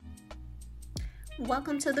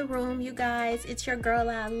Welcome to the room, you guys. It's your girl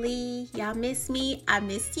Ali. Y'all miss me. I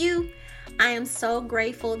miss you. I am so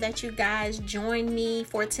grateful that you guys joined me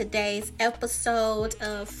for today's episode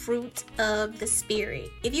of Fruit of the Spirit.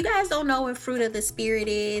 If you guys don't know what Fruit of the Spirit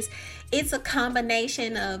is, it's a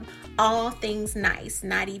combination of all things nice,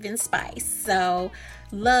 not even spice. So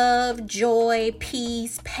love, joy,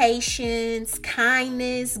 peace, patience,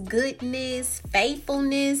 kindness, goodness,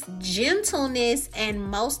 faithfulness, gentleness, and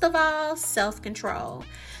most of all, self-control.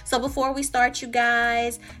 So before we start, you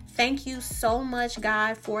guys, thank you so much,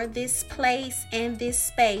 God, for this place and this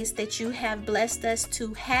space that you have blessed us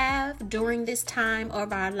to have during this time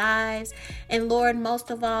of our lives. And Lord,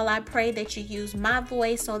 most of all, I pray that you use my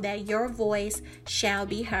voice so that your voice shall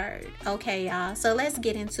be heard. Okay, y'all. So let's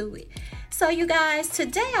get into it. So you guys,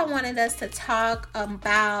 today I wanted us to talk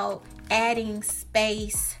about adding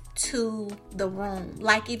space to the room.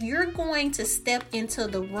 Like if you're going to step into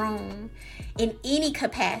the room in any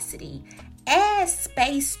capacity, add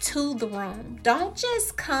space to the room. Don't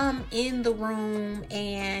just come in the room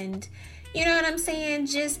and, you know what I'm saying,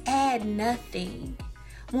 just add nothing.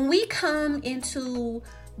 When we come into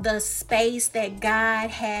the space that God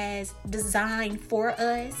has designed for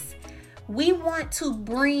us, we want to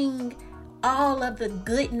bring all of the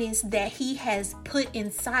goodness that he has put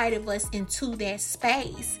inside of us into that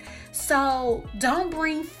space. So don't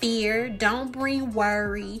bring fear, don't bring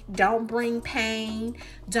worry, don't bring pain,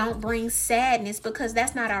 don't bring sadness, because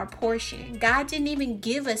that's not our portion. God didn't even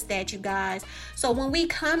give us that, you guys. So when we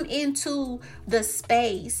come into the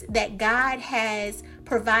space that God has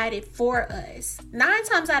provided for us, 9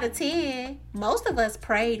 times out of 10, most of us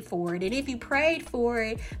prayed for it. And if you prayed for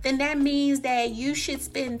it, then that means that you should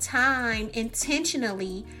spend time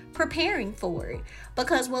intentionally preparing for it.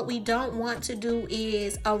 Because what we don't want to do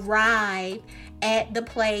is arrive at the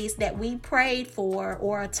place that we prayed for,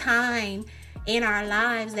 or a time in our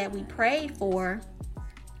lives that we prayed for,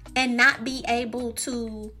 and not be able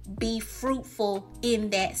to be fruitful in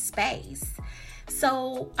that space.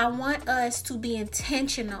 So I want us to be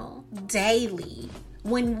intentional daily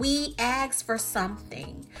when we ask for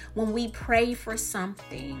something, when we pray for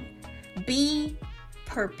something. Be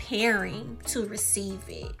preparing to receive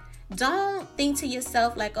it. Don't think to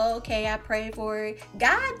yourself like, oh, okay, I prayed for it.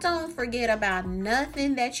 God don't forget about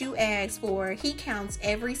nothing that you ask for. He counts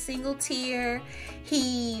every single tear.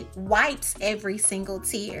 He wipes every single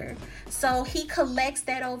tear. So he collects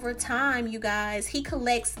that over time, you guys. He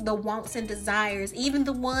collects the wants and desires, even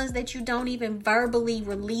the ones that you don't even verbally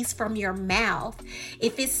release from your mouth.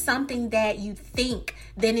 If it's something that you think,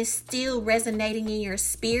 then it's still resonating in your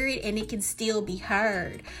spirit and it can still be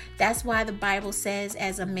heard. That's why the Bible says,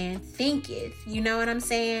 as a man thinketh. You know what I'm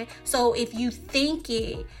saying? So if you think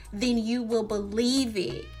it, then you will believe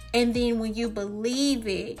it. And then when you believe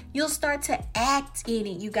it, you'll start to act in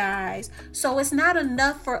it, you guys. So it's not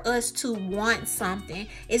enough for us to want something.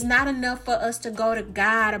 It's not enough for us to go to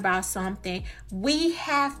God about something. We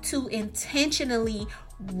have to intentionally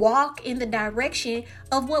walk in the direction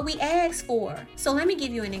of what we ask for. So let me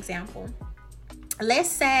give you an example. Let's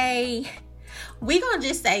say we're going to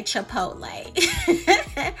just say Chipotle.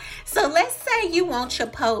 So let's say you want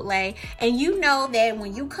Chipotle, and you know that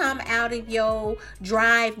when you come out of your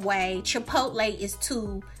driveway, Chipotle is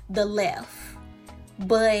to the left,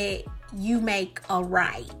 but you make a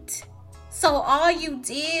right. So all you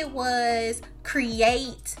did was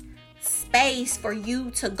create space for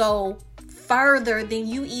you to go further than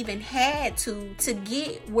you even had to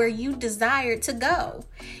get where you desired to go.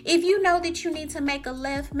 If you know that you need to make a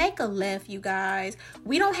left, you guys.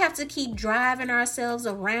 We don't have to keep driving ourselves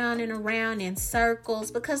around and around in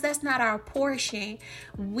circles, because that's not our portion.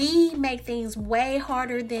 We make things way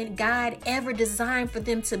harder than God ever designed for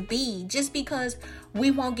them to be, just because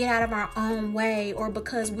we won't get out of our own way, or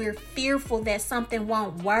because we're fearful that something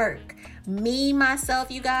won't work. Me,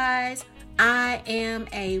 myself, you guys, I am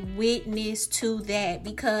a witness to that,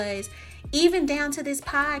 because even down to this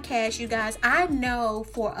podcast, you guys, I know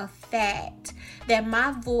for a fact that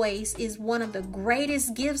my voice is one of the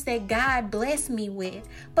greatest gifts that God blessed me with.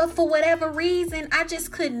 But for whatever reason, I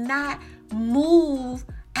just could not move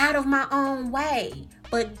out of my own way.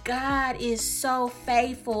 But God is so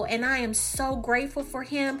faithful, and I am so grateful for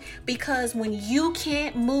him, because when you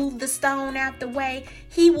can't move the stone out the way,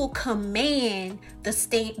 he will command the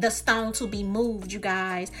stone to be moved, you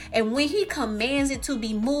guys. And when he commands it to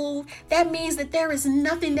be moved, that means that there is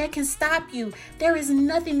nothing that can stop you. There is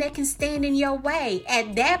nothing that can stand in your way.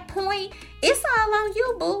 At that point, It's all on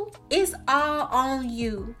you, boo. It's all on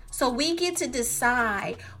you. So we get to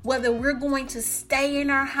decide whether we're going to stay in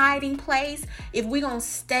our hiding place, if we're going to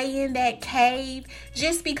stay in that cave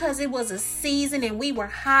just because it was a season and we were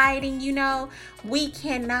hiding, we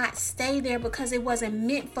cannot stay there because it wasn't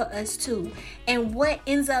meant for us to. And what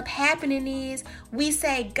ends up happening is we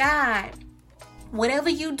say, God, whatever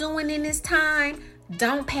you doing in this time,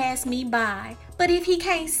 don't pass me by. But if he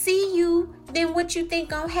can't see you, then what you think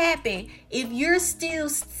gonna happen? If you're still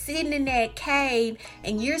sitting in that cave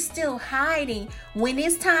and you're still hiding, when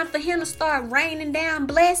it's time for him to start raining down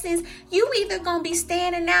blessings, you either gonna be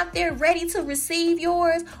standing out there ready to receive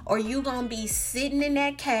yours, or you gonna be sitting in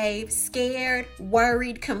that cave, scared,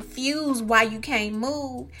 worried, confused why you can't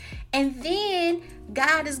move. And then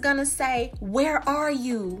God is gonna say, where are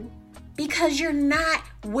you? Because you're not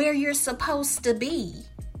where you're supposed to be.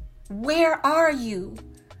 Where are you?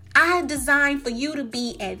 I designed for you to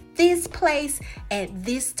be at this place at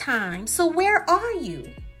this time. So where are you?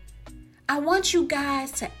 I want you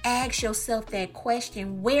guys to ask yourself that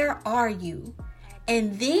question. Where are you?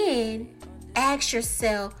 And then ask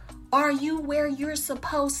yourself, are you where you're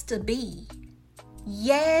supposed to be?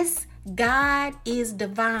 Yes, God is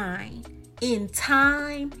divine in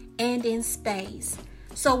time and in space.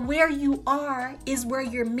 So where you are is where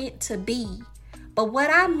you're meant to be. But what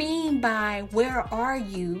I mean by where are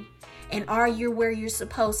you and are you where you're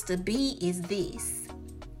supposed to be is this.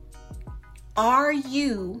 Are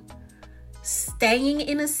you staying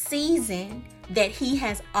in a season that he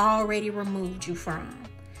has already removed you from?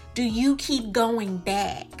 Do you keep going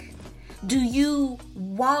back? Do you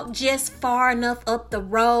walk just far enough up the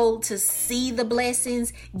road to see the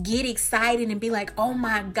blessings, get excited and be like, oh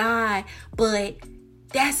my God, but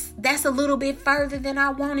that's a little bit further than I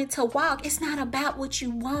wanted to walk. It's not about what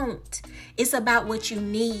you want. It's about what you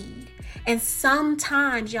need. And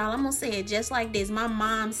sometimes, y'all, I'm going to say it just like this. My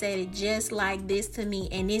mom said it just like this to me,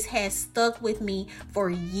 and this has stuck with me for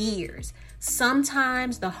years.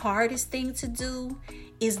 Sometimes the hardest thing to do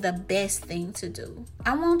is the best thing to do.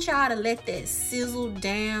 I want y'all to let that sizzle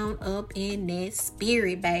down up in that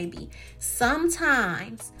spirit, baby.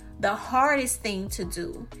 Sometimes the hardest thing to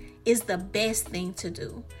do is the best thing to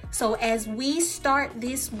do. So as we start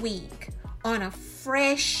this week on a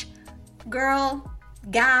fresh, girl,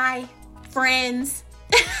 guy, friends,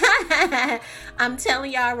 I'm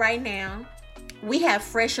telling y'all right now, we have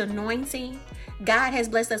fresh anointing. God has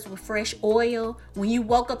blessed us with fresh oil. When you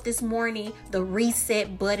woke up this morning, the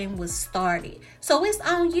reset button was started. So it's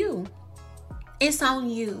on you. It's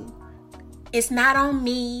on you. It's not on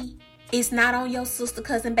me. It's not on your sister,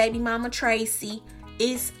 cousin, baby mama, Tracy.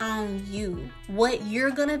 It's on you. What you're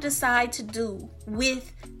going to decide to do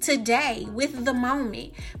with today, with the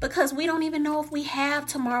moment, because we don't even know if we have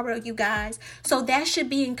tomorrow, you guys. So that should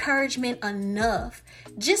be encouragement enough.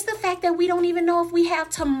 Just the fact that we don't even know if we have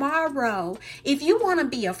tomorrow. If you want to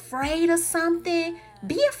be afraid of something,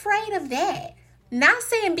 be afraid of that. Not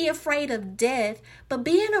saying be afraid of death, but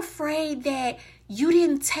being afraid that you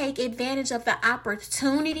didn't take advantage of the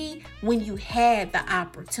opportunity when you had the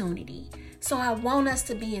opportunity. So I want us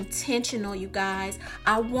to be intentional, you guys.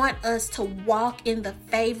 I want us to walk in the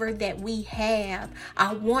favor that we have.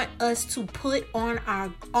 I want us to put on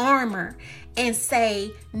our armor and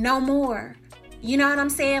say, no more. You know what I'm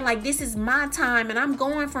saying? Like, this is my time and I'm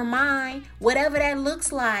going for mine, whatever that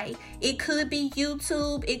looks like. It could be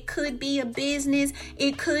YouTube. It could be a business.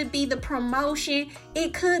 It could be the promotion.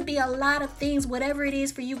 It could be a lot of things. Whatever it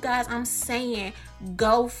is for you guys, I'm saying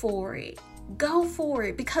go for it. Go for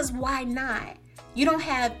it, because why not? You don't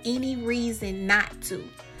have any reason not to.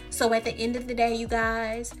 So at the end of the day, you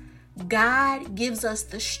guys, God gives us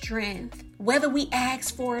the strength, whether we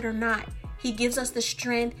ask for it or not. He gives us the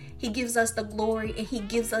strength, he gives us the glory, and he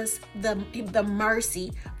gives us the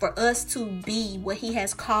mercy for us to be what he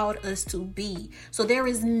has called us to be. So there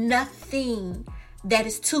is nothing that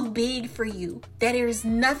is too big for you. There is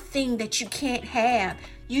nothing that you can't have.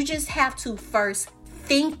 You just have to first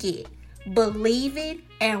think it, believe it,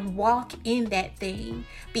 and walk in that thing.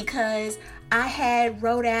 Because I had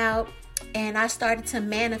wrote out and I started to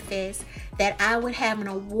manifest that I would have an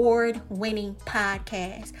award-winning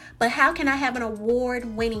podcast. But how can I have an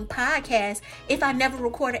award-winning podcast if I never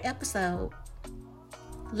record an episode?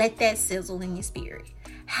 Let that sizzle in your spirit.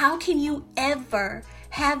 How can you ever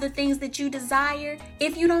have the things that you desire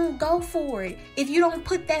if you don't go for it? If you don't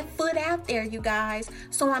put that foot out there, you guys.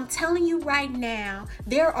 So I'm telling you right now,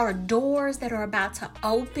 there are doors that are about to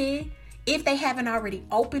open if they haven't already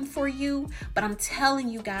opened for you. But I'm telling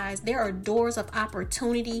you guys, there are doors of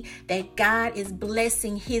opportunity that God is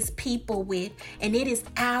blessing his people with, and it is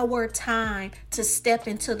our time to step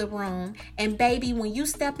into the room. And baby, when you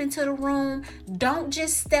step into the room, don't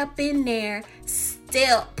just step in there,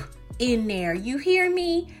 step in there. You hear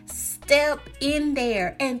me? Step in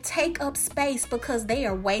there and take up space, because they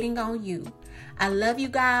are waiting on you. I love you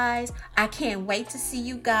guys. I can't wait to see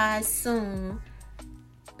you guys soon.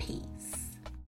 Peace.